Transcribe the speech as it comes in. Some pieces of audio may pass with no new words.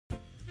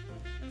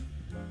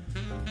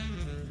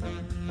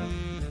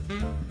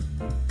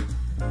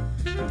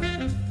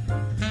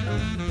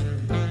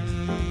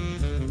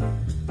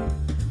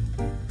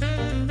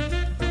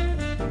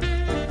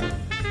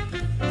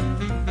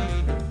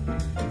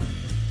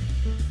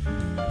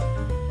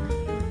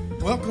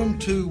Welcome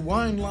to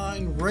Wine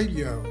Line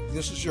Radio.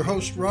 This is your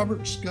host,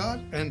 Robert Scott,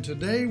 and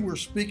today we're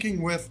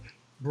speaking with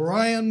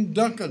Brian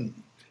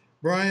Duncan.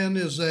 Brian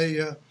is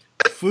a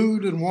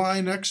food and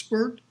wine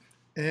expert,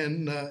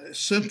 and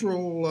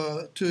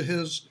central to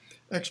his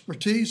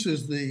expertise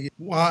is the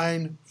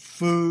wine,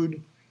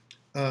 food,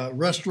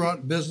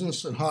 restaurant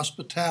business, and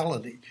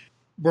hospitality.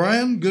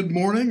 Brian, good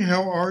morning.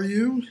 How are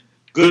you?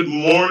 Good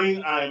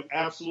morning. I'm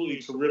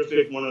absolutely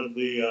terrific. One of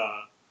the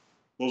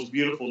most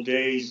beautiful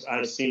days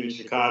I've seen in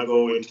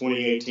Chicago in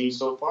 2018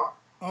 so far.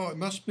 Oh, it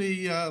must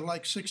be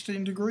like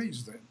 16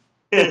 degrees then.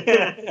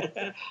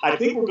 I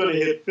think we're going to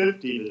hit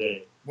 50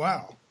 today.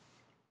 Wow.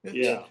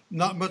 It's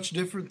not much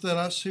different than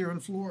us here in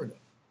Florida.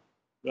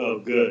 Oh,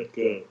 good.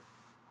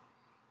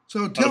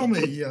 So tell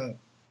me,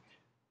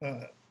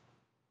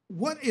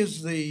 what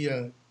is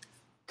the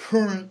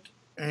current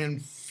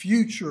and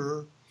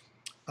future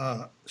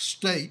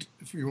state,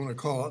 if you want to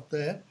call it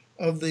that,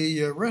 of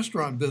the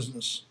restaurant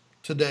business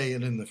today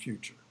and in the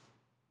future?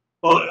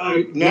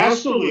 Well,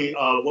 nationally,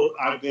 what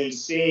I've been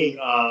seeing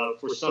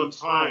for some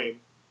time,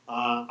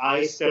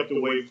 I stepped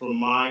away from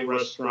my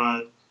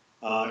restaurant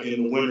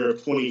in the winter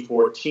of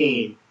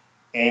 2014,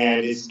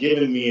 and it's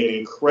given me an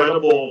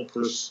incredible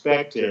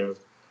perspective.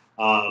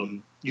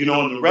 In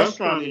the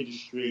restaurant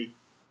industry,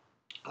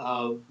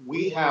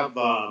 we're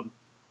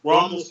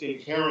almost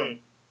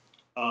inherent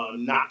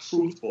not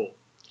truthful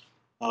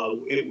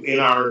in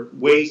our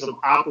ways of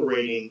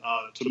operating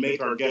to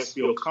make our guests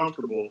feel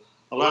comfortable.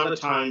 A lot of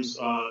times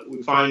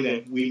we find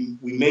that we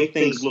make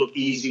things look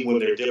easy when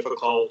they're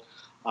difficult.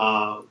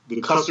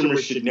 The customer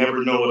should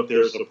never know if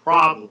there's a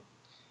problem.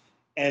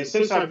 And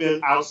since I've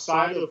been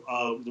outside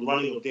of the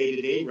running of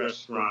day-to-day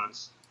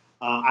restaurants,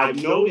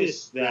 I've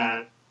noticed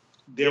that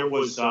there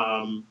was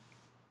kind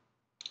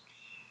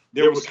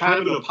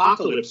of an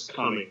apocalypse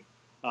coming.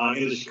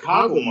 In the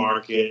Chicago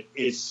market,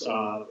 it's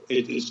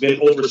been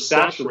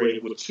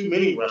oversaturated with too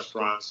many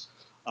restaurants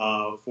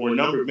for a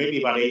number, maybe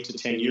about 8 to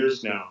 10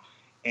 years now.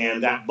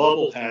 And that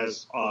bubble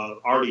has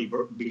already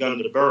begun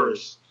to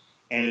burst,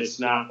 and it's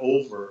not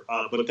over.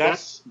 But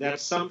that's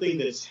something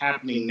that's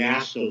happening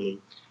nationally.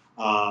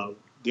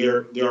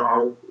 There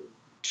are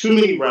too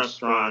many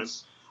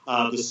restaurants.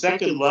 The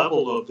second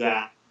level of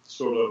that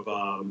sort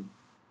of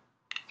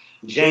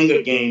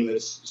Jenga game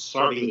that's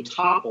starting to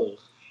topple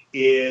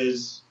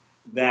is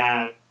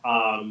that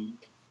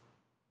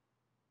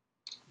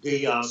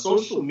the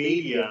social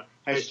media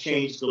has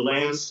changed the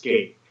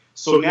landscape.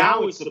 So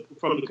now it's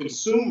from the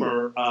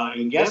consumer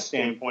and guest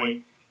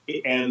standpoint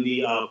and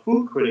the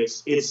food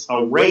critics, it's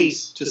a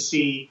race to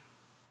see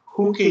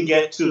who can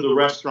get to the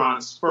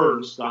restaurants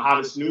first, the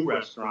hottest new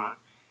restaurant.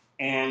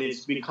 And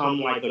it's become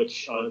like a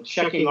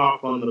checking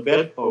off on the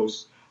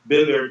bedpost,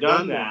 been there,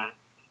 done that.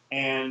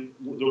 And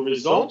the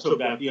result of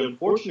that, the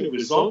unfortunate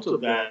result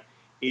of that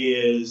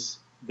is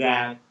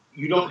that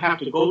you don't have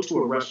to go to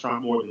a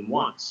restaurant more than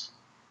once.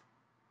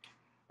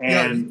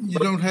 And you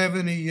don't have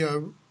any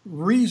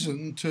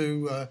reason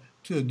to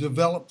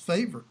develop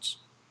favorites.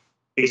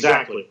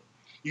 Exactly.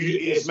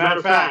 As a matter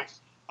of fact,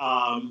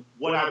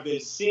 what I've been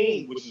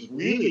seeing, which is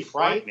really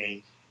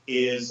frightening,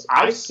 is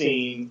I've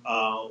seen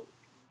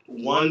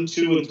 1,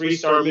 2, and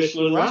 3-star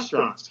Michelin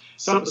restaurants.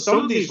 Some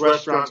of these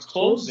restaurants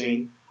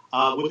closing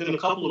within a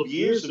couple of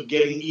years of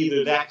getting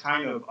either that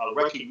kind of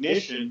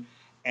recognition.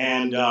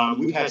 And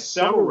we've had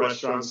several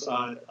restaurants,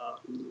 a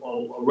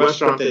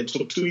restaurant that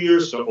took 2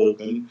 years to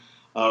open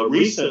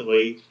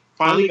recently,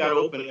 finally got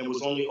open and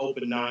was only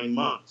open 9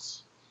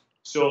 months.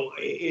 So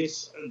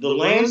the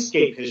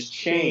landscape has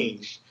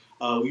changed.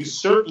 You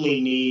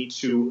certainly need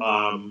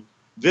to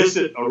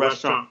visit a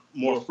restaurant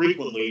more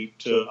frequently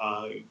to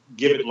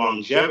give it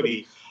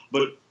longevity,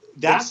 but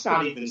that's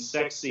not even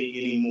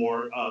sexy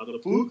anymore.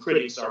 The food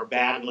critics are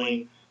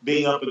battling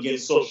being up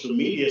against social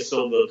media,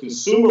 so the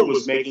consumer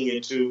was making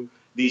it to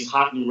these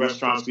hot new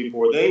restaurants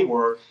before they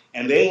were,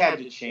 and they had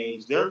to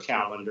change their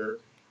calendar.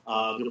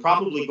 They're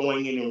probably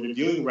going in and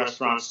reviewing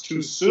restaurants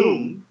too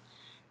soon,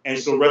 and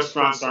so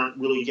restaurants aren't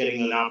really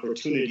getting an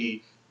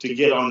opportunity to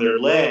get on their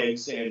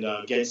legs and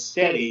get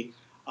steady.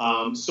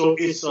 So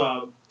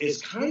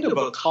it's kind of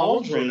a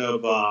cauldron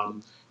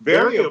of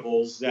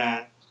variables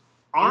that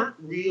aren't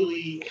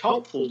really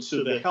helpful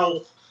to the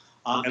health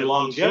and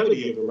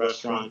longevity of the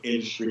restaurant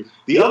industry.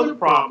 The other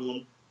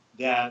problem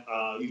that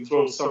you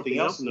throw something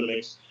else in the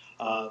mix,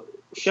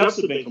 chefs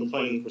have been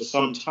complaining for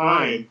some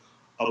time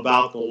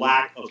about the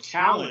lack of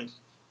talent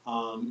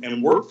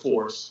and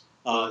workforce.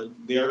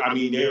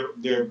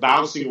 They're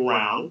bouncing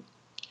around.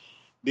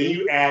 Then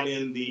you add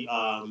in the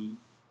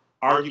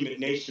argument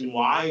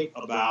nationwide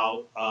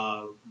about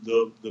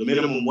the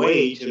minimum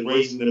wage and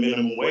raising the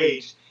minimum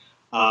wage.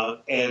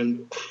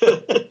 And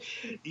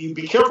you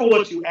be careful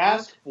what you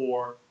ask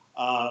for.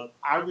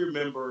 I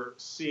remember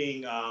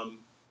seeing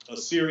a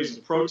series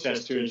of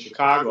protests here in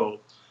Chicago,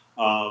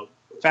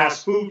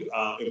 fast food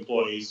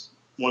employees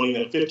wanting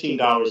at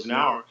 $15 an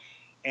hour,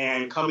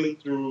 and coming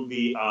through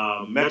the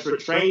metro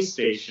train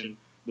station,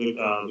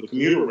 the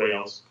commuter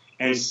rails,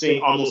 and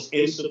seeing almost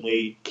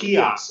instantly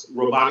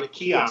robotic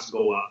kiosks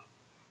go up.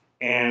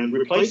 and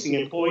replacing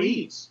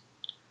employees.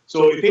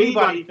 So if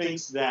anybody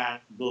thinks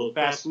that the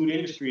fast food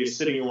industry is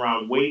sitting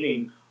around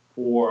waiting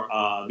for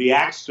the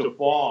axe to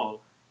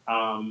fall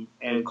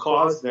and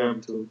cause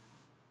them to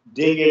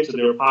dig into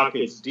their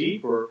pockets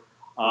deeper,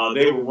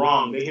 they were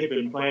wrong. They had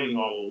been planning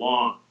all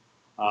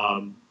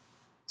along.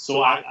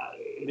 So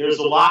there's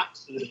a lot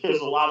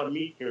of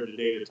meat here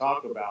today to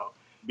talk about,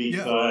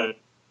 because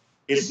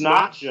it's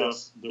not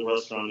just the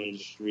restaurant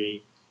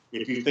industry.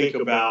 If you think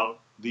about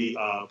the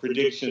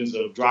predictions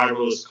of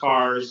driverless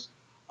cars,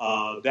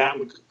 that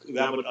would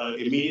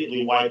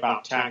immediately wipe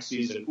out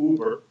taxis and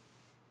Uber,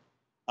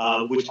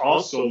 which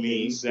also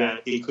means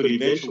that it could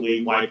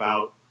eventually wipe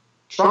out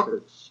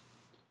truckers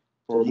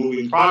for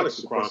moving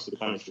products across the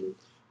country.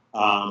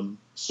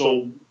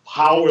 So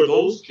how are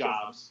those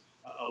jobs?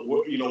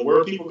 Where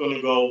are people going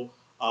to go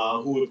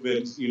who have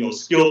been,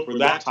 skilled for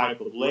that type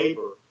of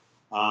labor?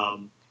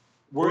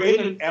 We're in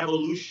an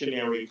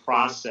evolutionary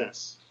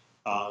process,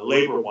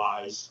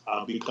 labor-wise,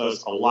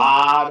 because a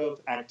lot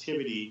of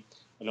activity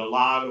and a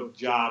lot of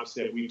jobs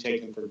that we've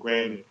taken for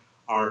granted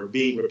are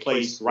being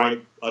replaced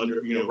right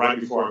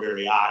before our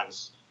very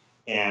eyes.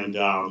 And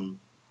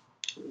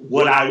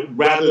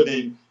rather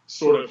than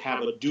sort of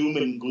have a doom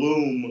and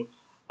gloom,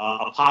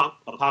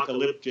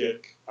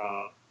 apocalyptic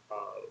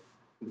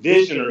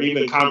vision or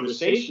even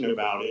conversation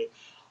about it,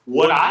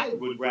 what I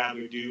would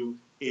rather do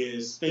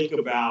is think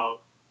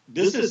about,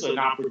 this is an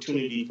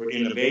opportunity for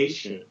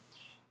innovation,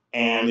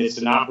 and it's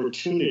an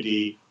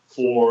opportunity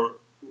for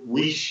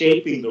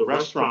reshaping the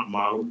restaurant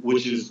model,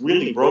 which is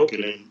really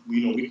broken, and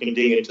we can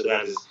dig into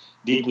that as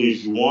deeply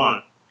as you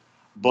want.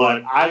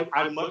 But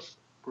I much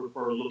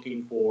prefer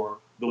looking for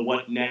the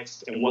what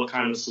next and what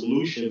kind of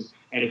solutions,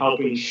 and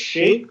helping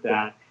shape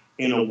that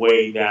in a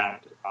way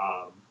that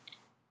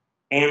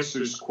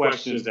answers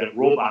questions that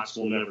robots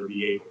will never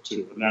be able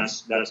to, and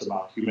that's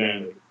about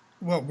humanity.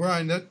 Well,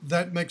 Brian,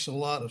 that makes a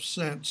lot of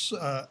sense.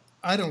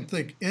 I don't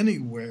think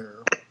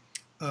anywhere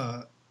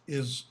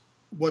is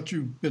what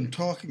you've been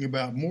talking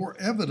about more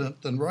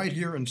evident than right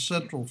here in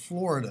Central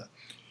Florida.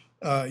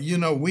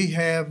 We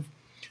have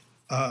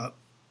an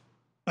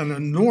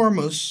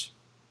enormous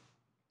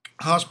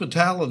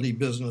hospitality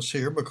business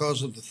here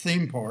because of the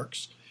theme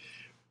parks.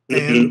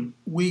 And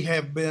we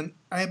have been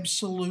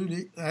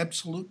absolutely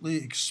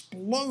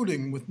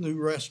exploding with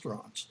new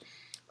restaurants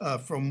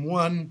from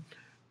one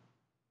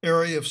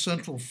area of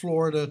Central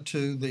Florida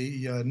to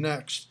the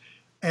next.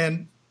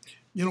 And,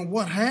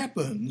 what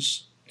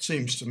happens, it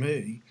seems to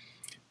me,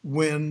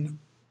 when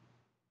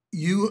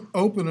you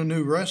open a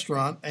new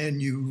restaurant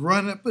and you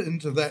run up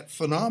into that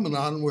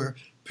phenomenon where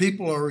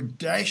people are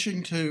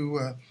dashing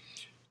to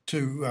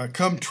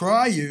come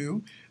try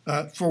you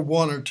for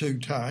one or two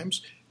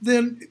times,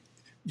 then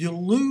you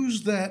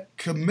lose that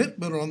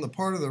commitment on the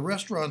part of the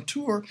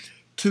restaurateur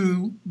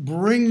to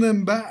bring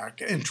them back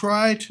and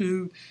try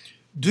to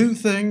do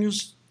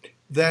things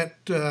that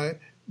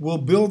will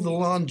build the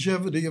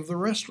longevity of the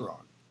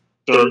restaurant.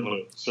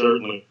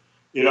 Certainly.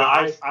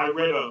 I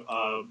read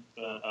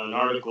an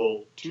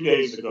article 2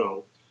 days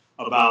ago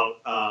about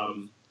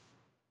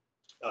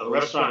a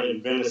restaurant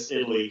in Venice,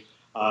 Italy.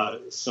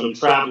 Some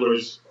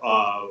travelers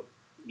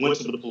went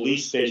to the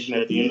police station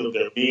at the end of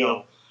their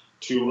meal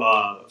to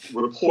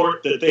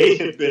report that they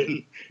had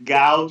been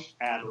gouged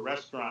at a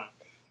restaurant.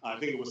 I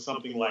think it was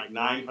something like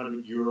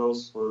 900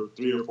 euros for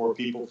 3 or 4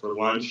 people for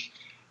lunch,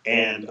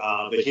 and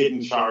the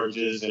hidden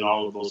charges and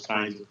all of those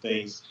kinds of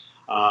things.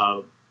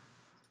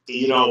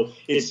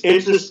 It's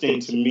interesting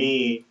to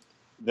me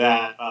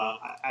that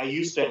I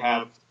used to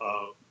have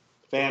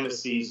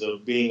fantasies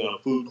of being a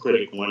food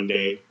critic one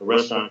day, a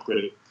restaurant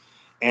critic,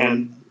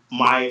 and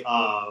my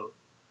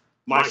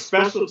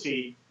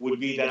specialty would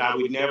be that I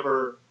would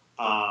never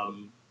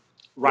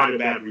write a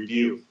bad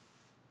review.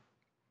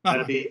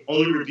 That the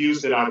only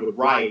reviews that I would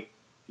write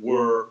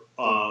were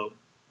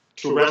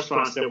to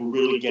restaurants that were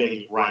really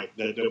getting it right,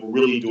 that were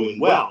really doing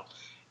well,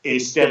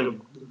 instead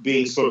of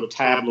being sort of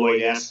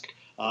tabloid-esque.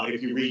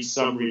 If you read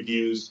some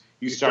reviews,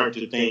 you start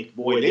to think,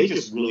 boy, they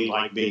just really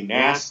like being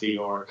nasty,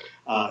 or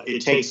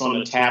it takes on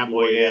a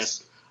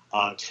tabloid-esque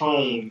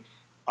tone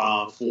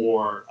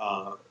for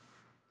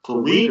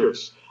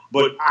readers.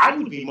 But I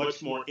would be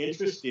much more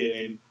interested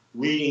in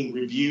reading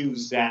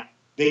reviews that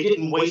they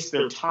didn't waste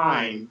their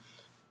time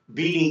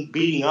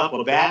beating up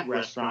a bad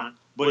restaurant,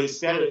 but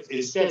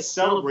instead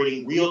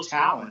celebrating real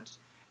talent,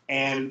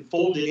 and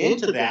folded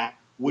into that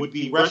would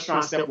be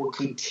restaurants that were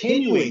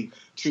continuing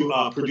to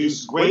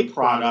produce great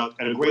product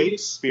and a great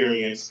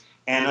experience,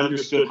 and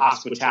understood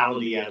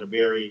hospitality at a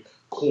very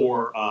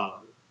core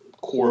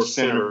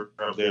center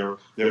of their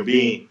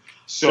being.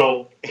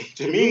 So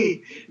to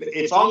me,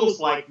 it's almost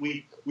like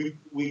we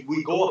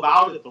go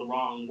about it the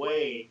wrong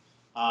way.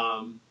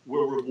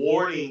 We're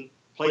rewarding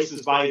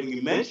places by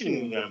even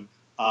mentioning them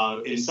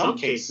in some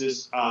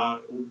cases,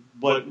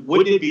 but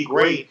wouldn't it be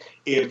great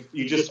if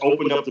you just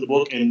opened up the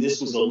book and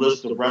this was a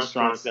list of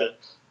restaurants that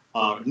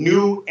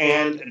new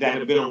and that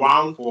have been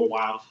around for a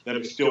while that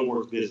are still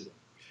worth visiting?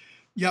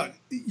 Yeah,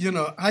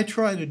 I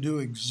try to do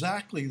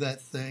exactly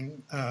that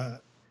thing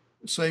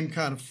same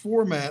kind of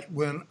format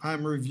when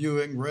I'm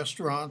reviewing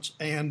restaurants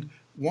and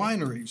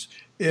wineries.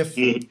 If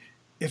Mhm.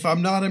 if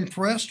I'm not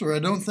impressed or I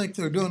don't think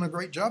they're doing a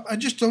great job, I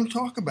just don't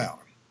talk about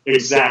them.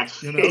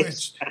 You know,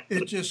 Exactly.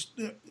 it just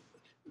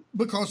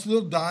because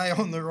they'll die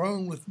on their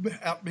own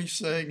without me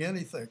saying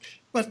anything.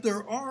 But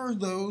there are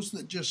those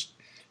that just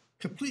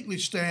completely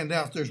stand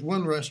out. There's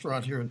one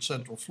restaurant here in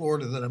Central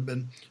Florida that I've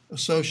been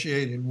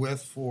associated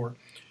with for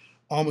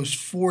almost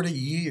 40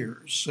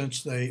 years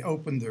since they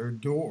opened their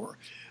door.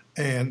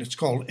 And it's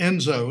called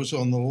Enzo's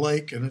on the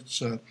lake, and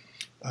it's a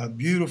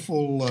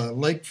beautiful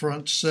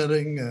lakefront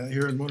setting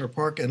here in Winter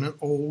Park in an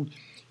old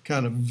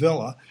kind of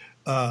villa.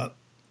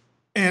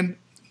 And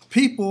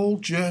people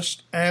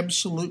just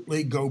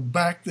absolutely go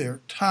back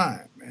there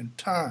time and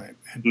time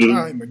and Mhm.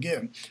 time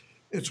again.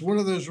 It's one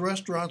of those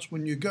restaurants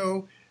when you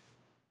go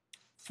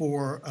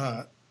for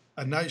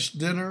a nice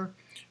dinner,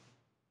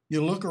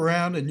 you look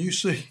around and you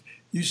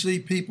see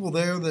people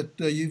there that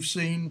you've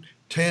seen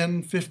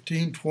 10,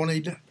 15,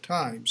 20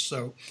 times.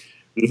 So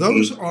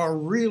those Mhm. are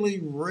really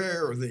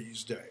rare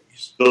these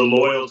days. The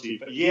loyalty.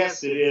 But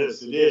yes, it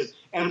is. It is.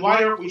 And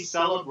why aren't we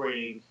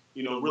celebrating,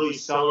 really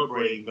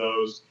celebrating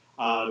those?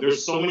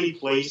 There's so many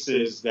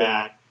places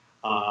that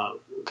uh,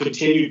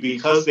 continued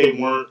because they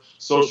weren't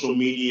social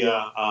media,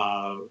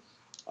 uh,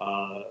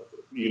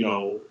 you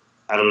know,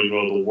 I don't even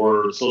know the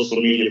word,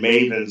 social media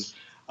mavens.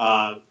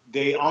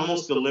 They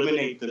almost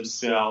eliminate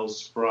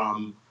themselves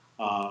from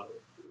uh,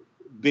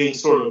 being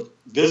sort of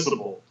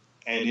visible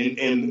and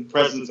in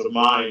presence of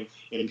mind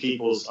in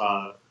people's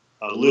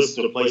list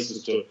of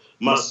places to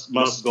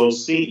must go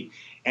see.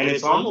 And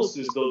it's almost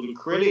as though the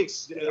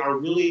critics are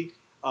really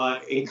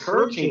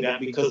encouraging that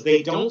because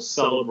they don't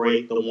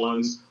celebrate the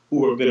ones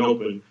who have been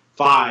open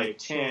 5,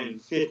 10,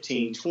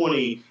 15,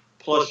 20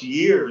 plus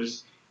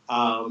years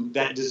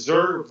that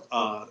deserve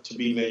to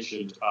be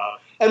mentioned.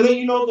 And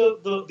then,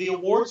 the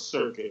awards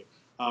circuit.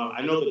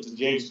 I know that the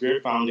James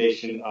Beard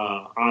Foundation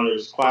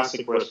honors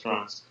classic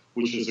restaurants,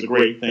 which is a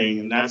great thing,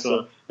 and that's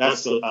a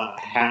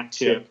hat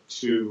tip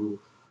to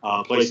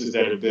places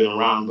that have been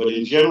around. But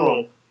in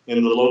general,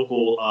 in the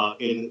local,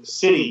 in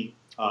city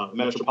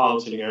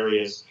metropolitan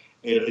areas,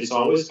 it's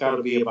always got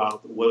to be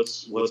about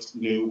what's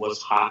new,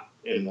 what's hot,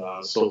 and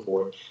so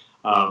forth.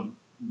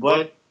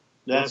 But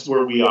that's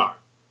where we are.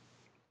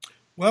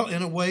 Well,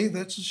 in a way,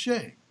 that's a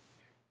shame.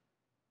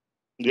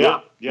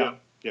 Yeah, yeah,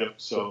 yeah.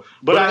 So,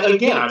 but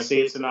again, I say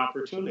it's an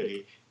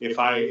opportunity. If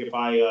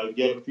I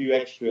get a few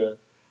extra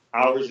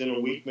hours in a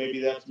week,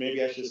 maybe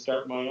I should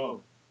start my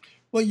own.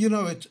 Well,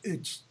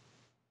 it's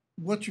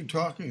what you're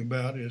talking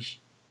about is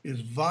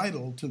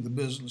vital to the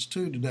business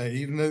too today.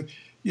 Even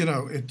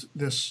though it's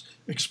this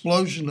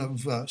explosion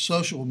of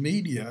social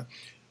media.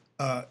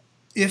 Uh,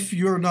 if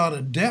you're not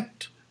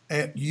adept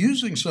at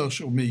using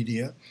social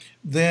media,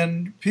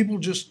 then people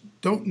just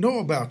don't know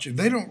about you.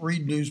 They don't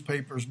read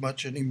newspapers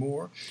much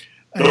anymore,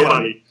 and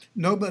Nobody.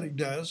 nobody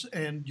does.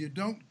 And you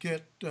don't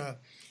get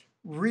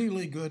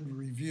really good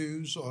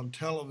reviews on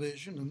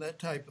television and that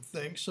type of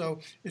thing. So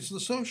it's the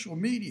social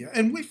media,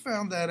 and we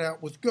found that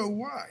out with Go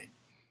Wide.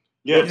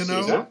 You Yes, know,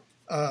 exactly.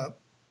 uh,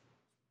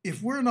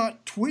 if we're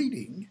not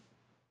tweeting,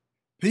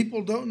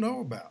 people don't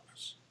know about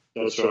us.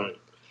 That's right.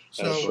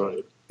 That's So,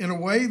 right. in a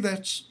way,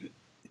 that's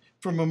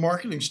from a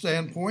marketing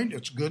standpoint,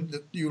 it's good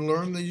that you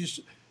learn these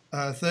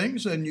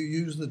things and you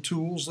use the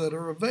tools that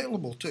are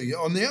available to you.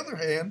 On the other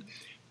hand,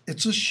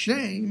 it's a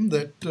shame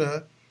that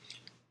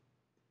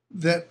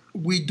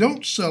we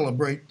don't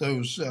celebrate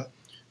those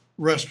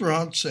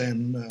restaurants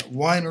and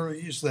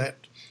wineries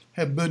that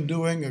have been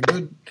doing a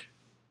good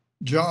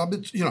job.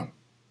 It's Yeah.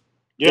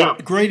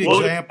 a great Well,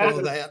 it example kind of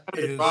of, that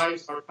kind of is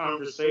drives our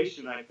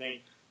conversation, I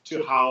think,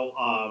 to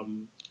how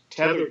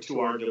tethered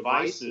to our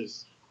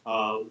devices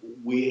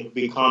we have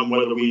become,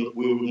 whether we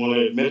want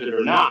to admit it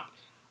or not.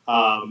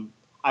 Um,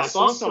 I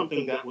saw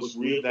something that was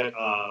real, that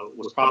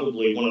was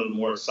probably one of the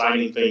more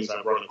exciting things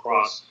I've run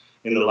across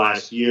in the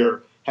last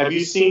year. Have you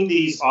seen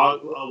these?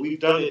 We've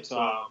done it.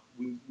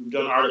 We've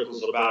done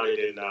articles about it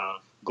in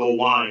Go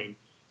Wine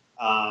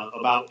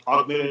about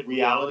augmented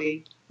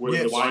reality, where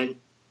the yes, wine.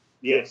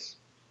 Yes.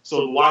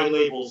 So the wine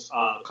labels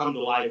come to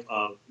life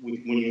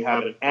when you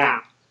have an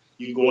app.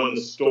 You go in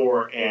the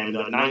store, and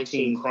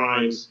 19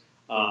 Crimes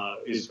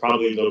is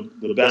probably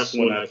the best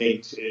one, I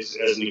think, is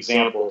as an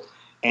example.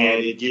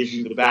 And it gives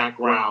you the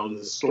background,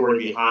 the story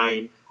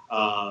behind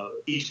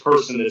each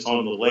person that's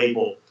on the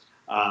label,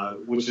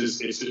 which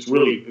is it's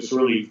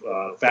really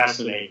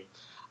fascinating.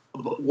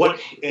 But what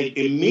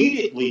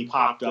immediately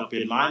popped up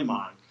in my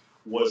mind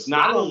was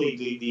not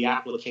only the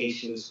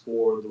applications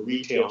for the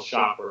retail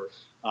shopper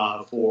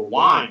for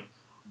wine,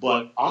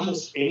 but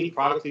almost any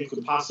product you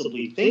could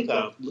possibly think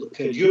of.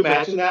 Could you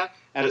imagine that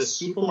at a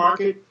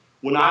supermarket?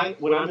 When I'm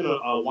in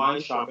a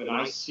wine shop and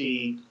I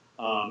see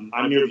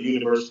I'm near the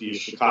University of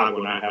Chicago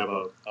and I have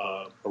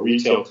a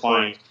retail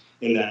client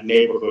in that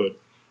neighborhood.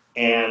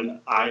 And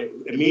I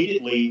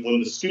immediately, when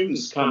the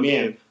students come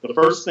in, the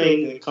first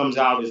thing that comes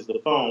out is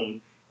the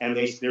phone, and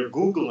they're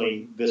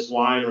Googling this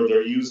wine or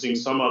they're using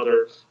some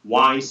other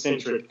wine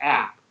centric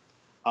app.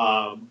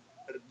 Um,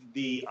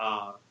 the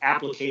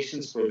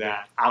applications for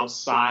that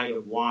outside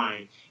of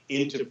wine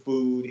into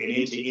food and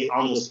into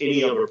almost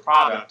any other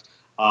product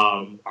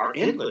are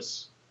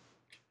endless.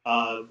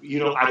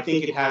 I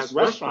think it has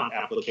restaurant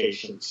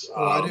applications.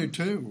 Oh, I do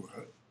too.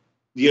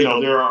 There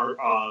are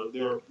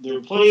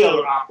plenty of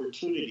other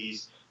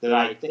opportunities that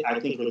I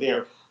think are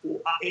there.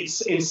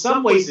 It's in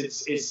some ways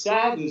it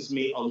saddens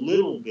me a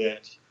little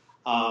bit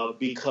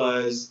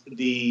because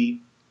the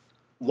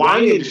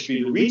wine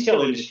industry, the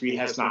retail industry,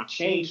 has not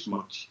changed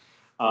much.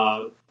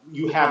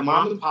 You have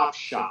mom and pop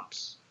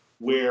shops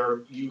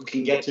where you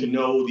can get to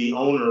know the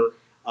owner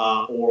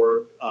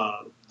or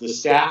the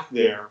staff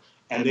there,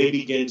 and they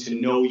begin to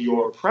know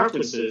your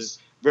preferences,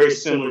 very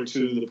similar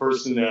to the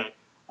person that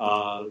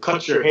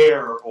cuts your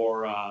hair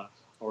or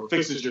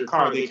fixes your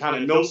car. They kind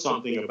of know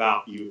something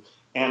about you,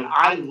 and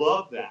I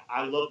love that.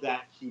 I love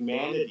that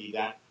humanity,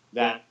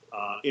 that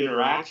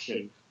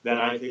interaction that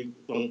I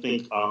don't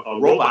think a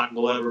robot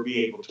will ever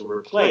be able to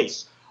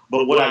replace.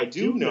 But what I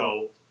do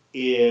know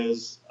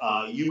is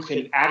you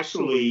can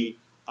actually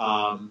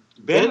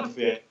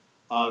benefit.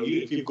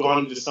 If you've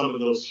gone to some of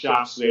those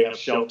shops, they have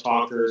shelf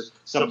talkers.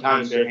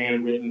 Sometimes they're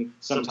handwritten.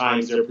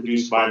 Sometimes they're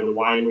produced by the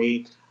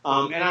winery.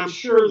 And I'm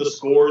sure the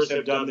scores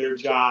have done their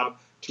job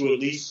to at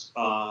least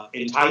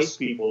entice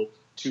people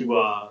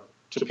to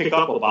pick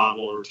up a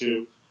bottle or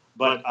two.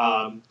 But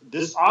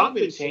this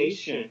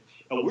augmentation,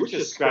 we're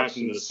just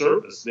scratching the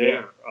surface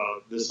there,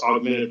 this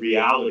augmented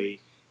reality.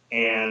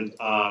 And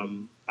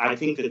I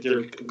think that there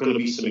are going to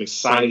be some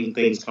exciting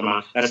things come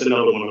out. That's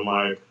another one of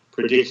my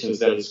predictions,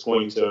 that it's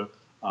going to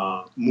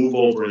move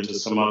over into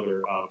some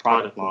other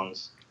product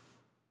lines.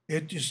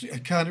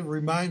 It kind of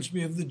reminds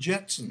me of the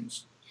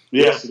Jetsons.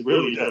 Yes, it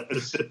really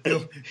does.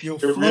 You'll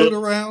float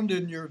around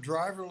in your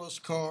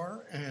driverless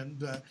car,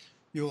 and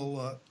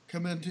you'll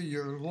come into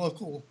your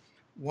local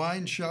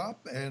wine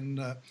shop, and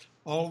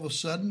all of a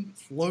sudden,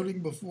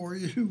 floating before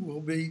you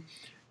will be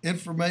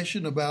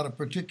information about a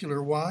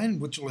particular wine,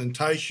 which will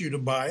entice you to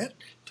buy it,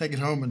 take it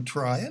home and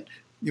try it.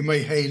 You may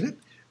hate it,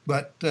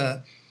 but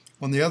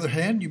on the other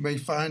hand, you may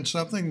find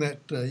something that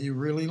you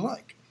really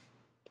like.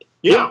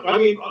 Yeah, I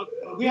mean,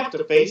 we have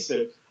to face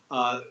it.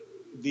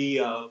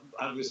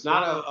 It's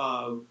not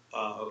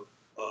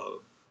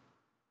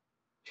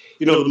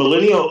the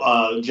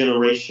millennial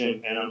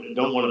generation, and I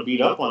don't want to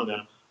beat up on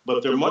them,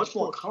 but they're much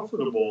more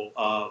comfortable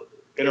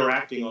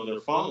interacting on their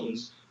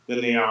phones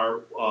than they are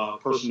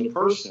person to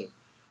person.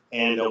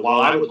 And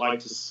while I would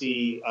like to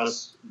see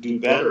us do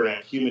better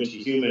at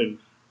human-to-human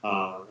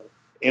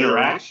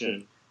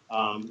interaction,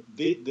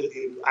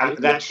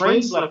 that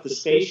train's left the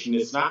station.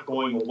 It's not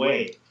going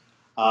away.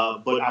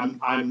 But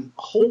I'm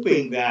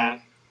hoping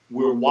that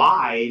we're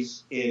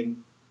wise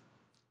in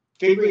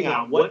figuring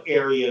out what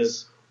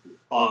areas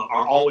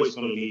are always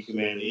going to need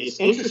humanity. It's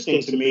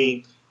interesting to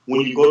me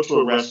when you go to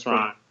a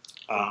restaurant.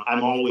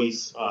 I'm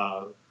always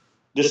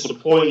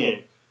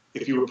disappointed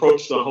if you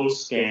approach the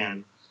host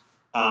stand.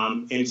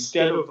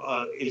 Instead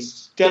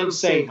of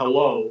saying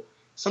hello,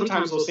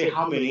 sometimes they'll say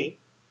how many,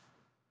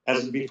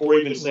 as before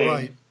even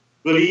saying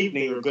good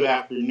evening or good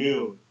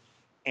afternoon,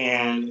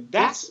 and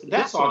that's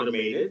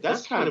automated.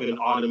 That's kind of an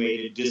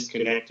automated,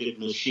 disconnected,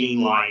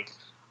 machine-like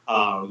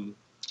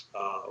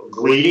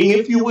greeting,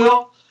 if you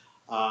will.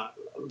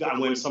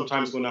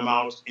 Sometimes when I'm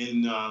out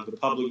in the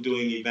public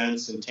doing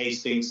events and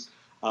tastings,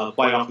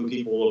 quite often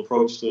people will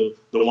approach the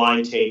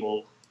wine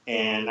table,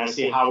 and I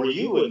say, "How are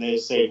you?" and they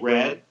say,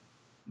 "Red."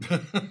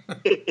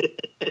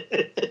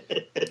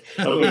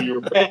 You're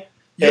red.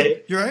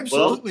 You're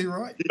absolutely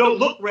right. You don't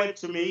look red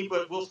to me,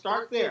 but we'll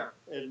start there.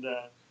 And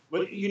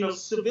but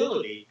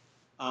civility.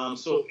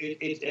 So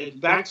it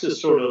back to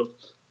sort of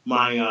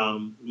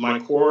my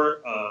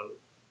core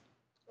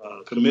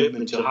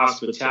commitment to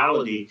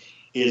hospitality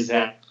is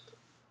that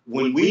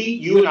when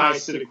you and I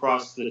sit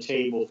across the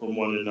table from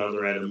one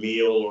another at a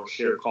meal or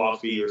share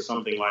coffee or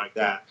something like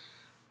that,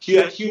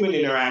 human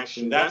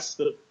interaction, that's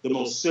the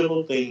most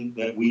civil thing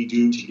that we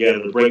do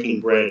together,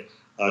 breaking bread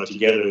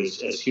together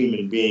as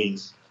human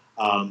beings.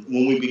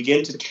 When we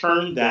begin to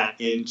turn that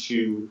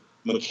into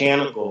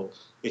mechanical,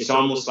 it's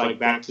almost like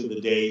back to the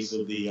days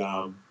of the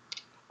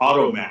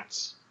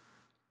automats.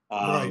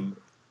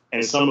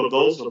 And some of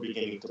those are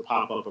beginning to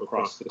pop up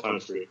across the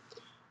country.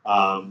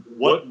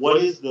 What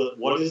is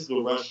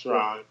the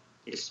restaurant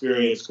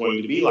experience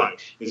going to be like?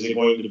 Is it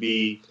going to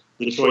be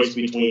the choice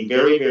between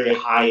very, very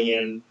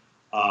high-end,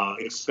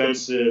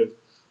 expensive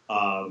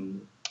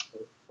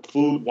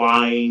food,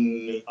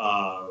 wine,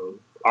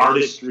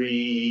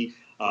 artistry,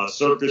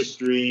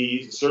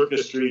 circusry?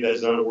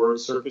 That's not a word.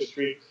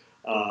 Circusry.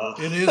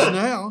 It is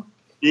now.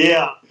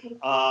 Yeah.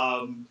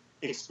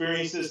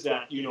 Experiences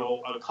that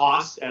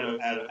cost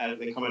and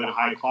they come at a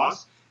high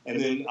cost, and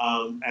then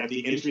at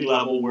the entry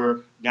level,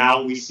 where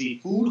now we see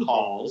food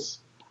halls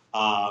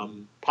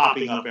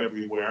popping up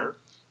everywhere,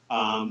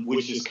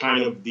 which is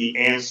kind of the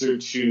answer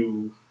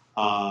to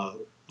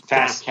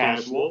fast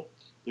casual.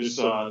 There's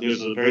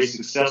a very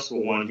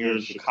successful one here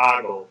in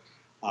Chicago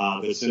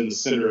that's in the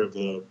center of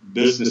the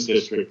business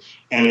district,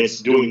 and it's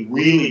doing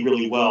really,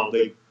 really well.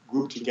 They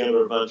grouped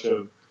together a bunch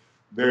of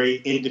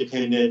very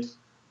independent,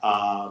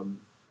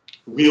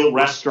 real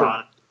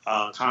restaurant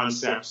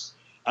concepts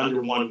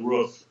under one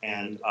roof,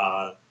 and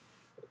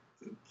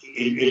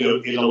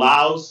it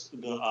allows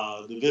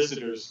the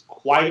visitors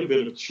quite a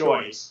bit of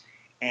choice,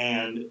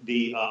 and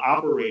the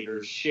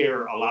operators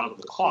share a lot of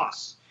the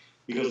costs,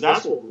 because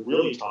that's what we're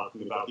really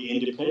talking about. The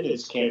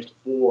independents can't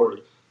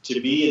afford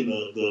to be in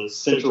the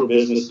central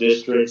business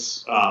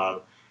districts,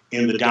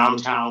 in the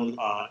downtown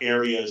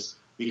areas,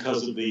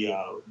 because of the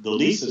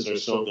leases are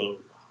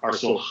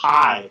so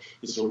high.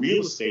 It's a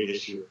real estate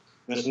issue.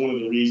 That's one of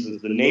the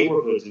reasons the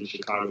neighborhoods in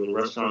Chicago, the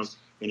restaurants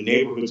in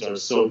neighborhoods, are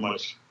so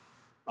much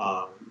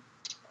are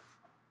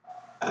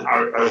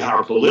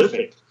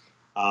prolific.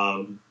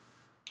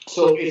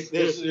 So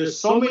there's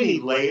so many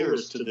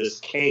layers to this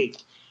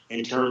cake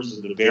in terms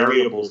of the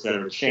variables that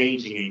are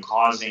changing and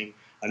causing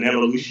an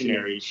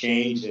evolutionary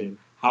change in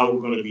how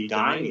we're going to be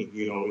dining,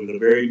 in the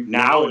very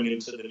now and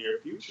into the near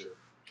future.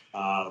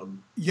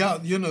 Yeah,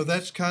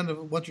 that's kind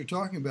of what you're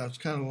talking about. It's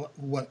kind of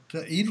what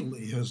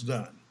Italy has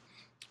done.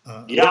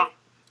 Yeah.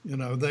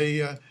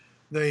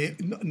 They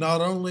not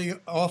only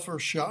offer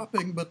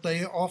shopping, but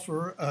they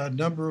offer a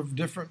number of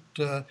different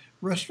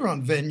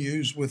restaurant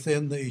venues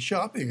within the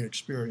shopping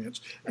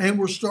experience. And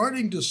we're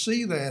starting to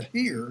see that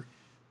here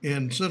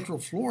in Central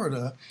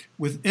Florida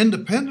with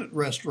independent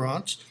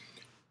restaurants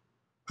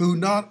who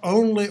not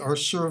only are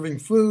serving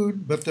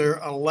food, but they're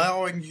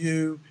allowing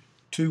you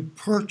to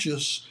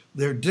purchase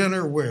their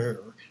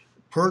dinnerware,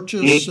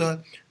 purchase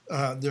their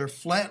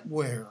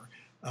flatware.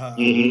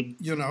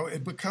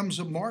 It becomes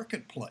a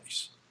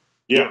marketplace.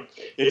 Yeah,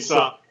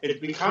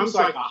 it becomes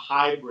like a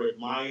hybrid.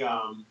 My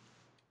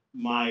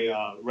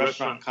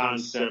restaurant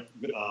concept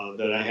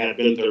that I had,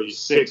 Ben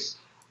 36,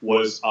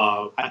 was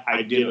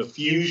I did a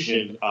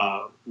fusion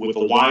with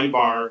a wine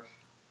bar,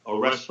 a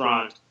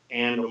restaurant,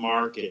 and a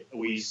market.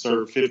 We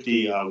served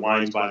 50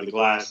 wines by the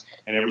glass,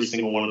 and every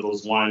single one of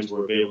those wines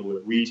were available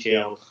at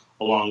retail,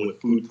 along with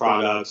food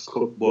products,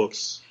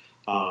 cookbooks,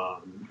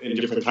 and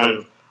different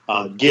kind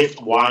of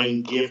gift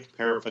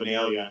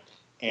paraphernalia.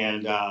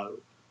 And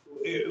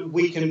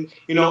we can,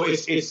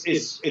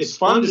 it's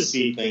fun to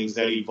see things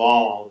that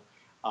evolve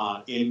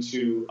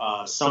into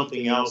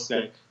something else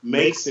that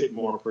makes it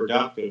more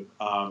productive.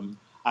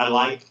 I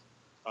like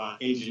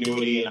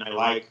ingenuity, and I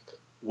like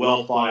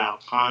well thought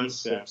out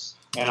concepts.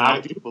 And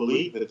I do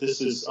believe that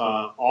this is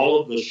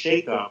all of the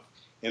shakeup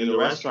in the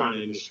restaurant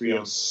industry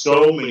on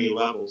so many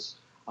levels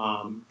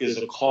is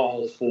a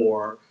call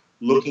for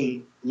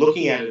looking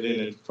at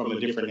it from a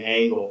different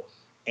angle.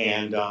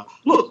 And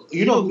look,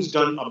 who's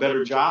done a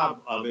better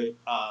job of it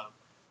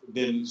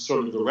than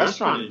sort of the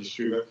restaurant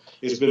industry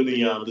has been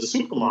the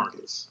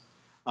supermarkets.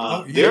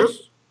 They're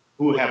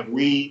who have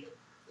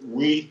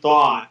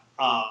rethought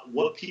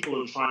what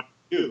people are trying to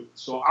do.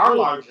 So our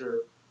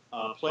larger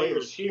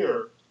players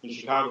here in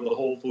Chicago, the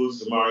Whole Foods,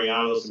 the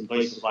Mariano's, and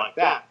places like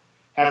that,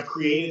 have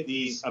created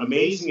these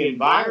amazing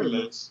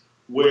environments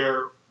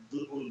where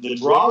the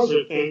draws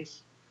are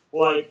things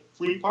like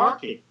free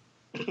parking.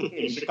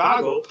 In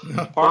Chicago,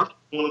 parking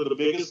is one of the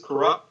biggest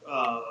corrupt,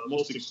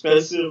 most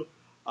expensive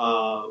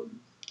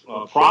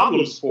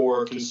problems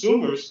for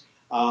consumers.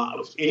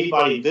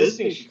 Anybody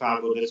visiting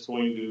Chicago that's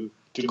going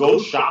to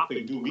go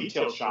shopping, do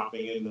retail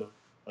shopping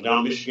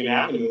down Michigan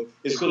Avenue,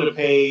 is going to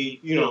pay,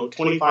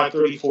 $25,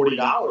 $30,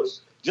 $40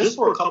 just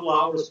for a couple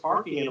hours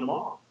parking in a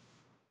mall.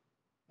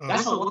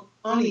 That's a lot of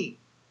money.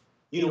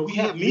 We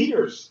have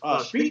meters,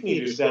 street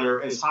meters that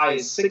are as high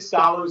as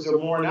 $6 or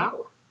more an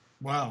hour.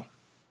 Wow.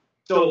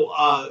 So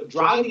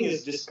driving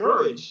is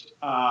discouraged,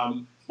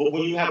 but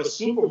when you have a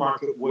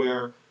supermarket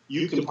where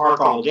you can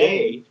park all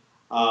day,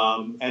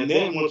 and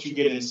then once you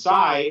get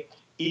inside,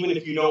 even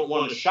if you don't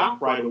want to shop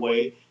right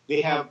away,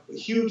 they have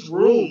huge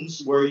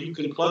rooms where you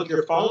can plug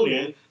your phone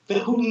in.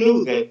 Who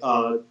knew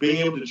that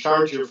being able to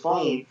charge your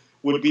phone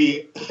would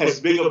be as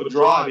big of a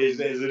draw as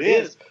it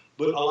is?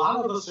 But a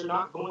lot of us are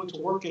not going to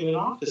work in an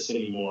office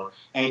anymore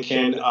and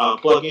can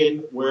plug in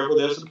wherever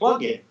there's a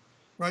plug-in.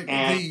 Right.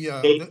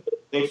 And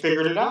they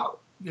figured it out.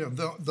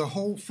 The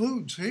Whole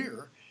Foods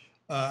here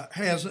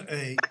has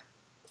a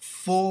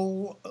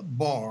full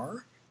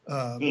bar,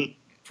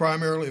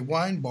 primarily a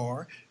wine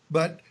bar,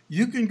 but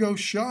you can go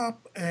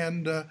shop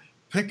and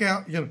pick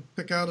out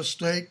a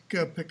steak,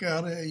 pick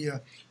out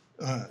a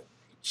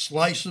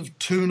slice of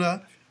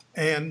tuna,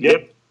 and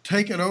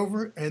take it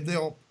over, and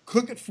they'll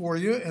cook it for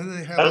you, and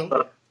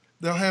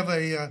they'll have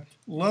a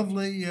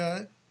lovely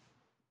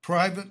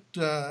private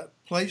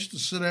place to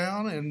sit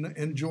down and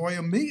enjoy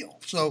a meal.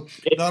 So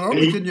not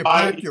only can you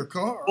pack your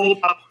car, pull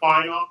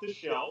wine off the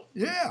shelf,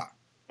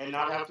 and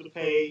not have to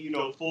pay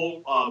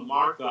full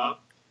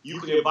markup. You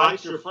can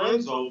invite your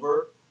friends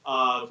over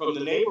from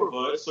the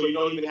neighborhood, so you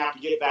don't even have to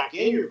get back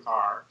in your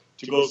car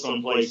to go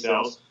someplace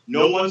else.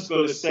 No one's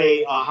going to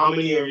say how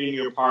many are in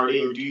your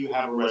party or do you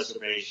have a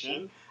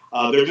reservation.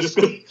 You're just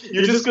going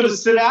to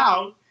sit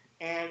down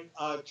and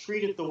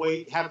treat it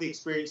have the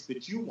experience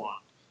that you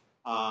want.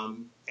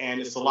 And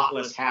it's a lot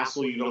less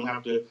hassle. You don't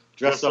have to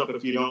dress up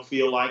if you don't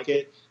feel like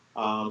it.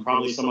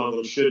 Probably some of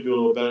them should do a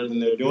little better than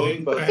they're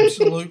doing, but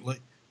absolutely.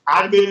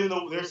 I've been in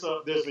there's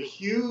a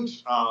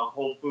huge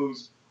Whole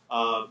Foods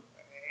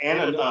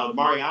and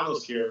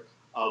Mariano's here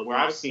where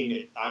I've seen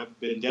it. I've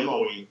been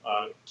demoing,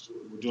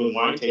 doing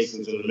wine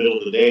tastings in the middle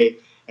of the day,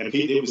 and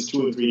it was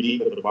 2 and 3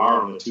 deep at the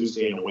bar on a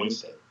Tuesday and a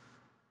Wednesday.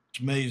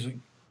 It's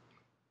amazing.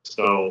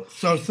 So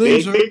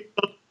things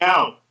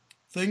out.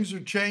 Things are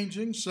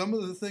changing. Some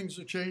of the things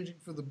are changing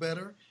for the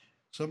better.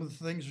 Some of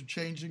the things are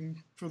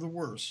changing for the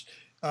worse.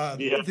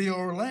 The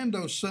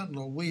Orlando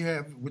Sentinel we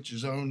have, which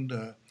is owned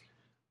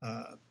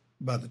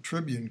by the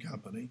Tribune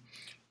Company,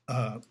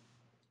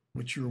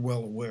 which you're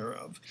well aware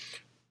of,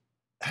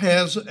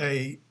 has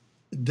a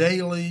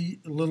daily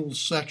little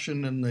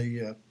section in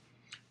the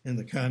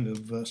kind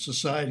of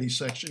society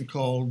section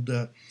called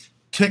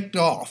Ticked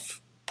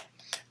Off.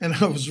 And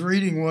I was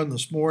reading one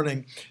this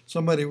morning.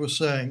 Somebody was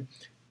saying,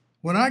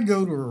 when I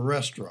go to a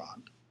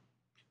restaurant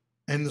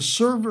and the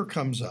server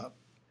comes up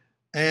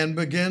and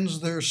begins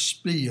their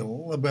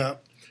spiel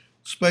about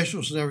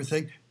specials and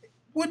everything,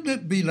 wouldn't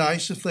it be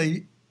nice if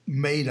they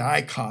made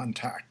eye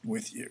contact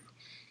with you?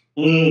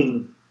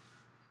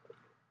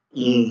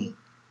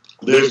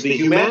 There's the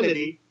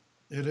humanity.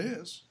 It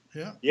is,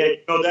 yeah. Yeah,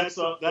 that's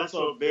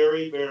a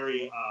very,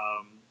 very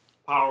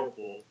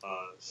powerful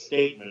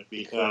statement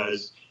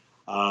because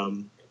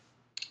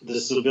the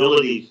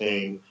civility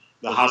thing,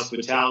 the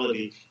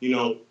hospitality,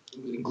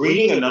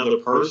 greeting another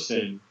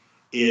person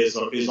is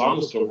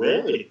almost a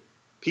rarity.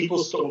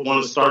 People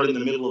want to start in the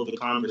middle of the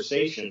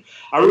conversation.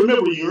 I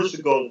remember years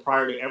ago,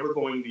 prior to ever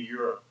going to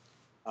Europe,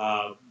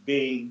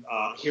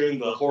 hearing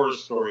the horror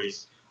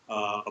stories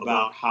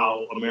about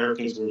how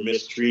Americans were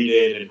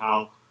mistreated and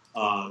how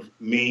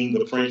mean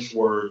the French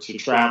were to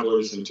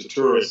travelers and to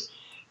tourists.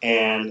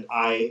 And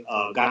I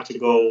got to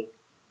go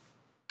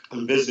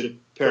and visit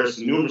Paris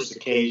on numerous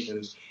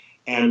occasions,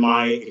 and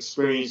my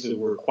experiences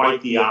were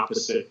quite the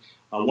opposite.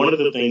 One of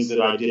the things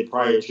that I did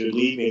prior to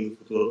leaving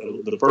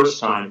the first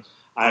time,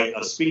 I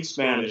speak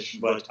Spanish,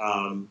 but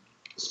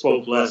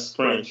spoke less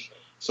French.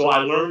 So I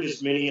learned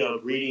as many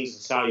greetings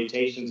and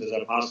salutations as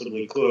I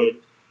possibly could,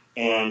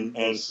 and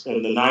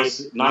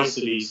the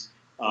niceties.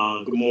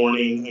 Good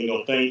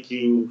morning. Thank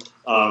you.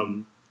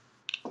 How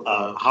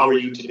are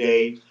you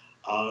today?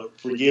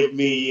 Forgive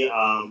me.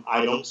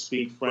 I don't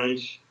speak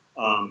French.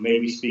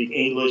 Maybe speak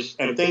English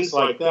and things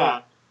like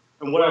that.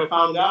 And what I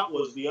found out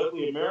was the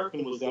ugly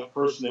American was that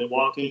person that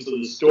walked into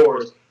the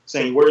stores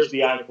saying, "Where's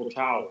the Eiffel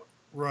Tower?"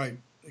 Right.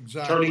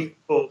 Exactly.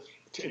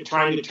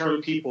 Trying to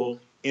turn people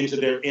into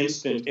their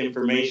instant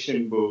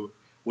information booth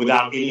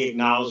without any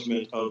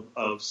acknowledgement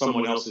of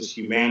someone else's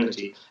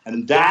humanity.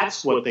 And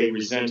that's what they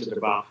resented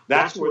about.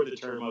 That's where the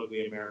term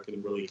ugly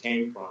American really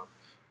came from.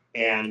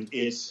 And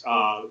it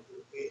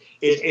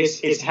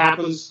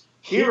happens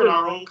here in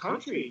our own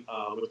country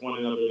with one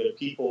another that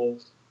people,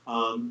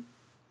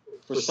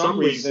 for some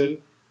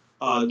reason,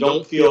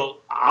 don't feel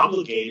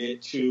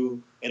obligated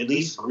to at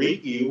least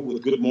greet you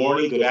with good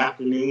morning, good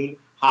afternoon,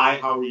 hi,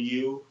 how are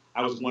you?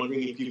 I was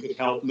wondering if you could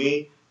help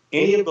me.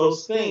 Any of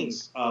those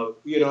things, and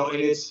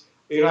it's,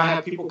 I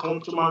have people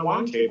come to my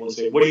wine table and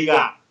say, "What do you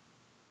got?"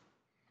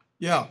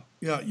 Yeah.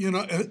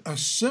 A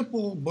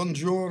simple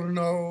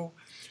buongiorno.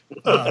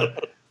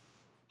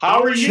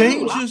 How are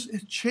you?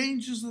 It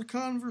changes the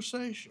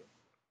conversation.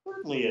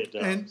 Certainly it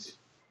does. And,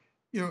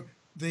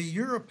 the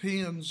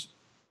Europeans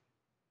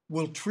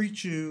will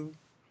treat you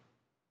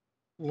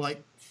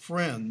like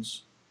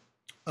friends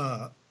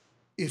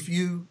if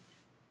you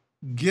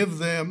give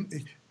them,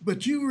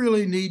 but you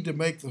really need to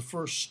make the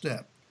first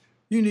step.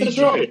 That's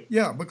right.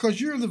 Yeah, because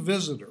you're the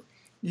visitor.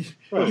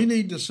 You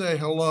need to say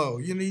hello.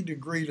 You need to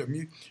greet them.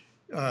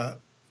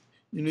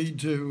 You need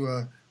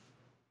to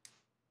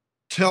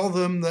tell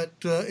them that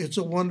it's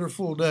a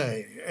wonderful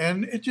day,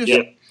 and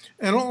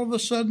and all of a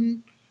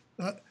sudden,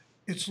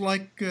 it's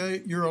like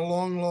you're a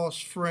long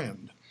lost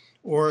friend,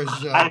 or as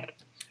I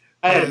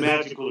had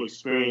magical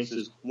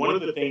experiences. One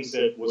of the things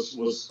that was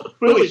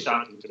really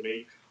shocking to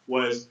me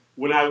was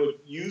when I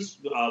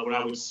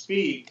would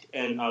speak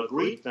and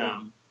greet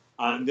them,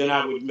 and then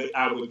I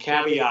would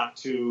caveat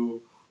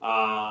to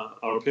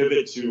or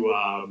pivot to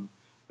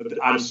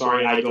I'm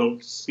sorry, I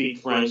don't speak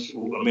French,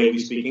 or maybe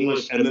speak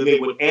English, and then they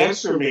would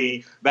answer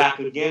me back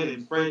again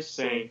in French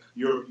saying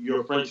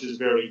your French is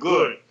very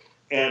good,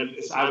 and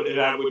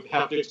I would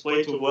have to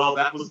explain to them, well,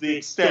 that was the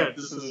extent.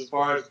 This is as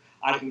far as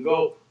I can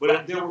go.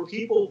 But there were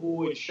people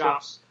who in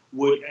shops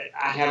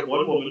I had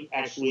one woman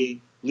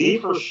actually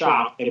leave her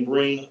shop and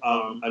bring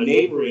a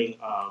neighboring,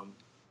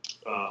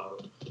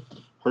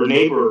 her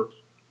neighbor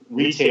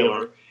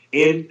retailer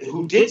in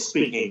who did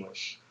speak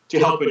English to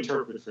help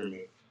interpret for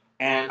me.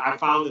 And I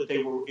found that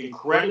they were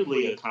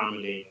incredibly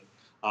accommodating.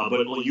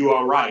 But you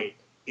are right.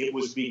 It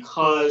was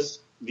because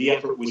the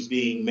effort was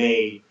being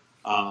made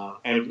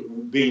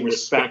and being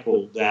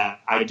respectful that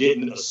I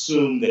didn't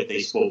assume that they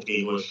spoke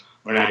English,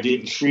 and I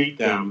didn't treat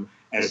them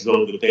as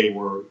though that they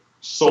were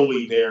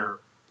solely there,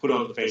 put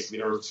on the face of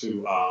the earth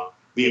to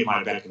be at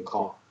my beck and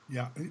call.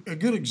 Yeah, a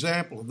good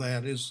example of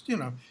that is,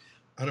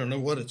 I don't know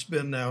what it's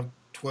been now,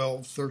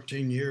 12,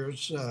 13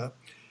 years,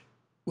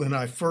 when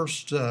I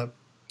first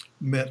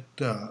met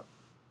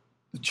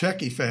the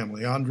Cecchi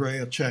family,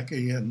 Andrea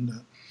Cecchi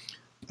and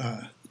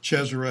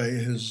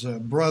Cesare, his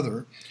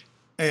brother,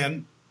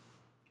 and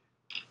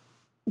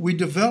we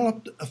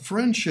developed a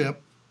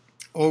friendship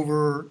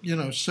over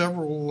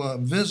several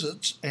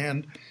visits.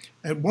 And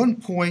at one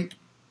point,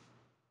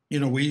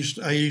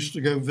 I used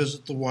to go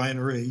visit the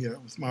winery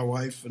with my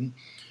wife, and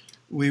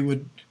we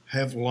would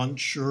have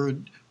lunch or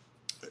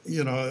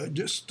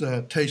just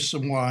taste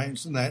some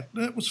wines, and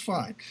that was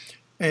fine.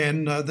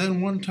 And then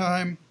one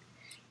time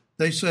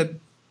they said,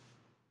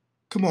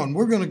 "Come on,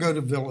 we're going to go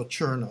to Villa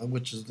Cerna,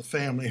 which is the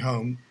family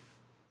home,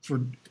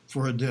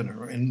 for a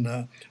dinner,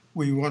 and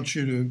we want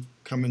you to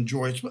come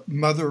enjoy it.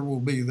 Mother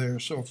will be there,"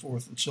 so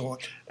forth and so on.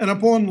 And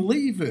upon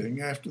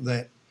leaving after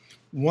that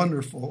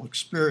wonderful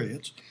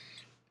experience,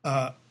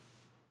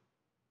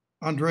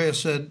 Andrea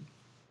said,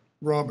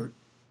 "Robert,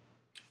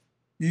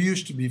 you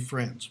used to be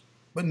friends,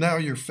 but now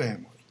you're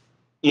family."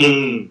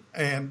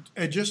 And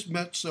it just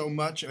meant so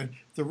much. And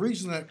the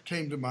reason that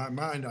came to my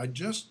mind, I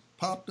just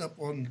popped up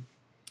on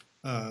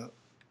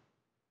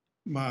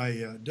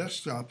my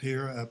desktop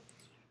here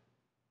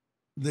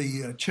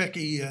the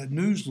Cecchi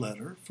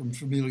newsletter from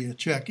Familia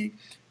Cecchi,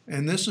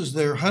 and this is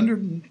their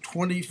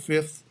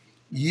 125th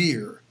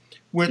year,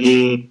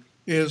 which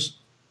is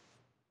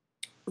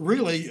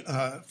really,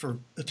 for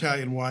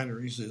Italian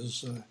wineries,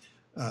 is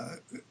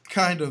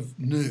kind of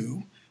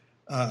new.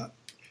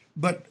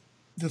 But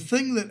the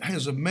thing that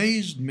has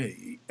amazed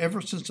me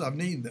ever since I've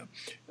known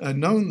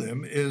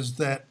them is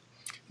that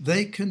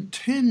they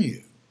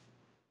continue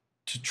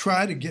to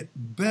try to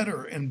get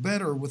better and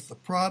better with the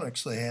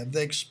products they have.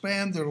 They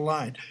expand their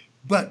line,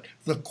 but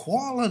the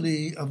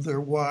quality of their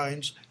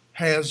wines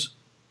has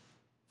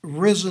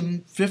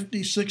risen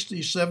 50,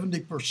 60,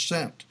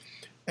 70%.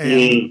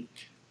 And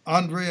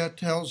Andrea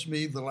tells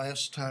me the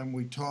last time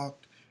we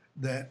talked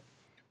that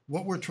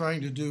what we're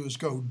trying to do is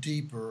go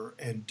deeper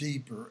and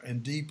deeper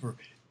and deeper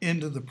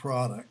into the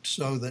product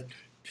so that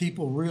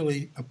people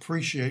really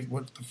appreciate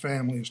what the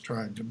family is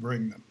trying to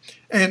bring them.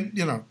 And,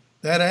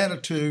 that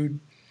attitude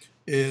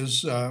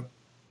is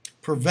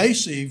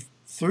pervasive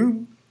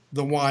through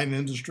the wine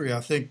industry, I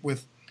think,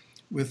 with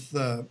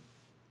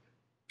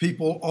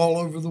people all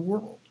over the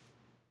world.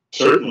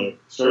 Certainly.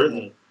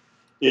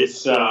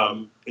 It's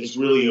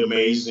really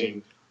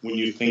amazing when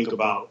you think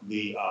about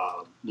the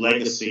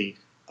legacy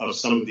of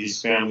some of these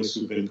families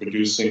who've been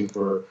producing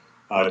for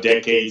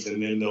decades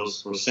and then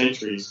those for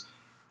centuries.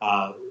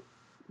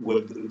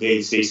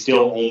 They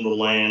still own the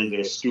land.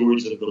 They're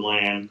stewards of the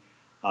land.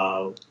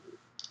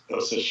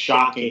 It's a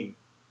shocking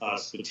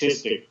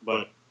statistic,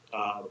 but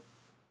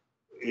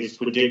it's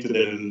predicted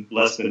that in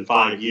less than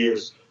 5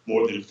 years,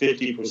 more than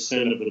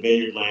 50% of the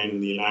vineyard land in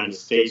the United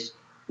States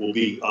will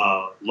be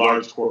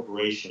large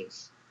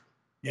corporations.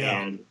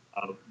 Yeah. And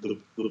the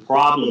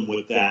problem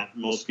with that,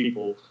 most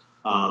people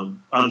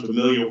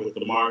unfamiliar with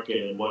the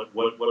market and what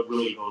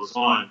really goes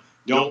on,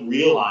 don't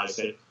realize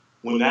that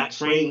when that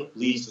train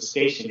leaves the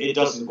station, it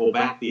doesn't go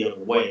back the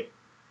other way.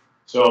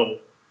 So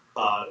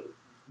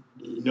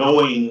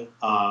knowing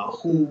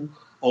who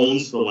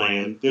owns the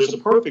land, there's a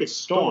perfect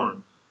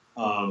storm.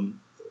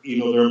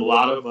 There are a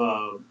lot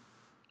of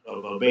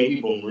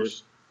baby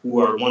boomers who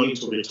are wanting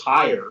to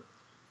retire,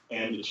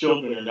 and the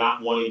children are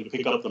not wanting to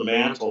pick up the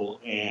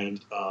mantle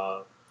and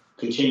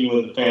continue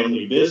in the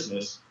family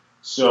business.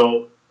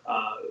 So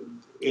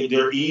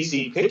they're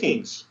easy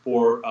pickings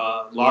for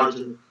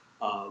larger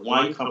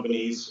wine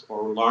companies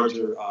or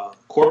larger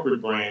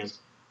corporate brands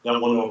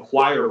that want to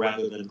acquire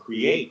rather than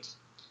create.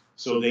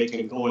 So they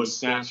can go and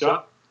snatch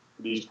up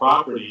these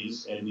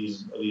properties and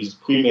these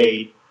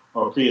pre-made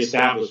or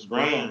pre-established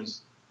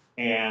brands,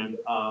 and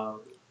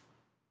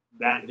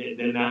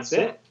then that's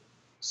it.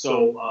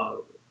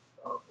 So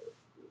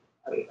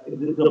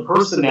the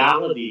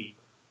personality,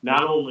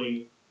 not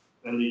only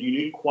and the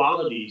unique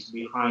qualities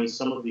behind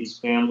some of these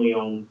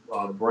family-owned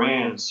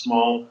brands,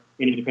 small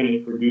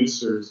independent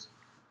producers,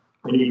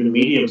 and even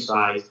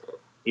medium-sized,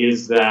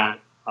 is that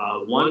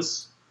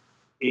once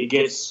it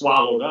gets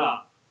swallowed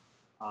up,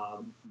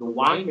 the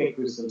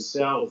winemakers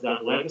themselves,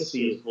 that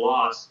legacy is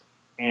lost,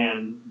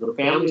 and the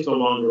family's no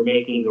longer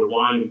making the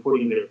wine and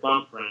putting their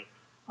thumbprint.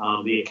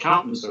 The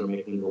accountants are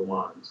making the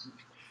wines.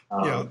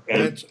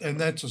 And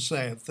that's a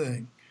sad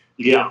thing.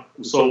 Yeah.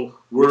 So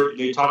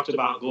they talked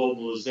about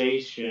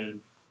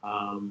globalization.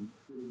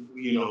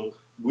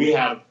 We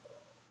have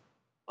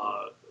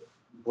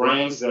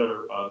brands that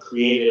are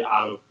created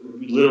out of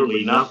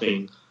literally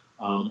nothing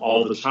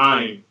all the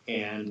time,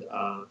 and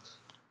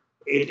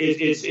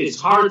it's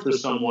hard for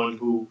someone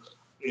who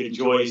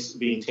enjoys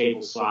being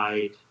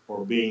tableside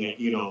or being,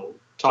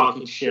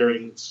 talking,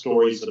 sharing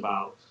stories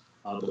about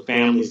the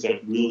families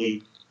that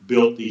really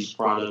built these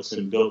products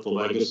and built the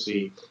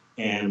legacy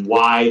and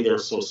why they're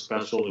so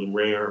special and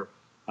rare.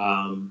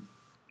 I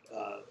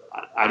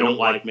don't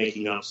like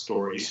making up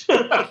stories.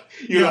 I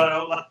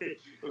don't like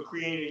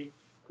creating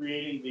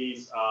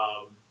these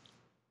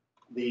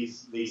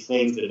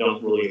things that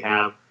don't really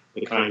have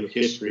the kind of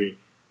history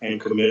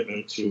and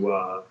commitment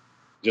to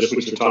just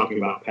what you're talking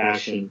about,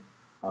 passion.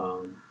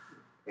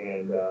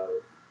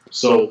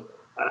 So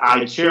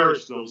I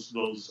cherish those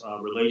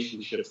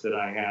relationships that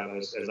I have,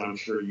 as I'm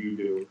sure you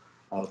do.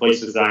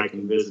 Places that I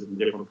can visit in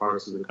different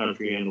parts of the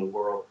country and the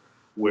world,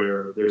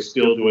 where they're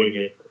still doing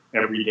it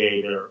every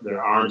day.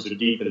 Their arms are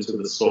deep into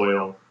the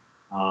soil,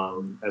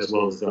 as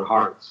well as their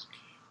hearts.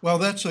 Well,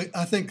 that's,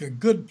 I think, a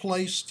good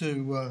place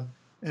to,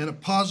 and a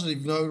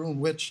positive note on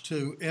which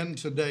to end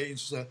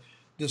today's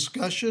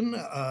discussion.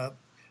 I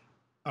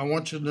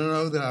want you to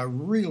know that I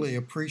really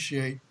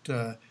appreciate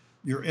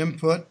your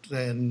input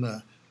and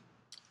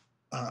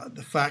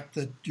the fact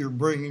that you're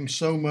bringing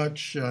so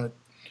much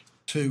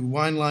to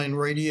Wineline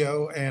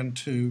Radio and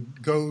to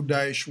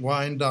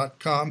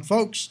go-wine.com.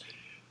 Folks,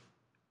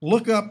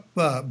 look up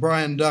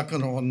Brian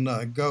Duncan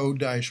on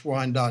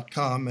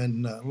go-wine.com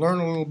and learn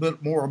a little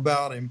bit more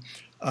about him.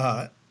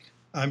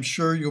 I'm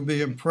sure you'll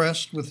be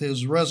impressed with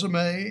his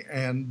resume,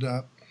 and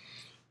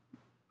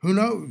who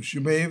knows,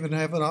 you may even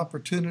have an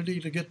opportunity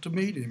to get to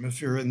meet him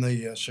if you're in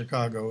the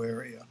Chicago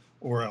area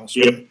or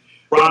elsewhere. Yeah.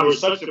 Rob, it was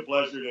such a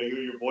pleasure to hear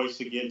your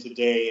voice again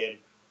today, and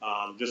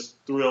just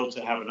thrilled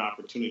to have an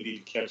opportunity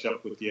to catch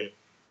up with you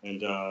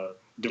and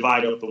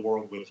divide up the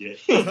world with you.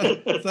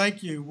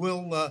 Thank you.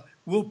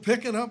 We'll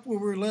pick it up where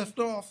we left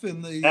off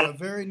in the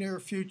very near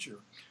future.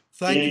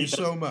 Thank you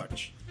so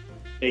much.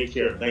 Take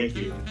care. Thank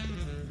you.